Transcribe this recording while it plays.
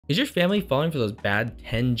Is your family falling for those bad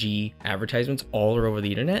 10G advertisements all over the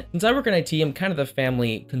internet? Since I work in IT, I'm kind of the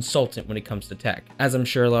family consultant when it comes to tech, as I'm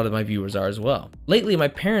sure a lot of my viewers are as well. Lately, my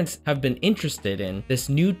parents have been interested in this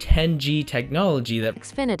new 10G technology that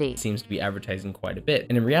Xfinity seems to be advertising quite a bit.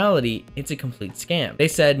 And in reality, it's a complete scam. They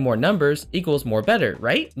said more numbers equals more better,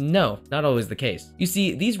 right? No, not always the case. You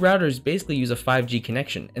see, these routers basically use a 5G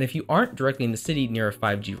connection. And if you aren't directly in the city near a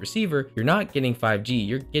 5G receiver, you're not getting 5G,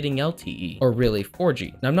 you're getting LTE, or really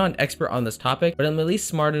 4G. Now, I'm not an expert on this topic, but I'm at least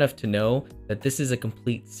smart enough to know that this is a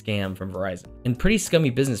complete scam from Verizon. And pretty scummy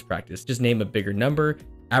business practice. Just name a bigger number,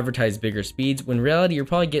 advertise bigger speeds, when in reality you're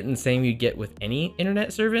probably getting the same you get with any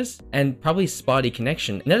internet service, and probably spotty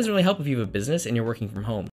connection. And that doesn't really help if you have a business and you're working from home.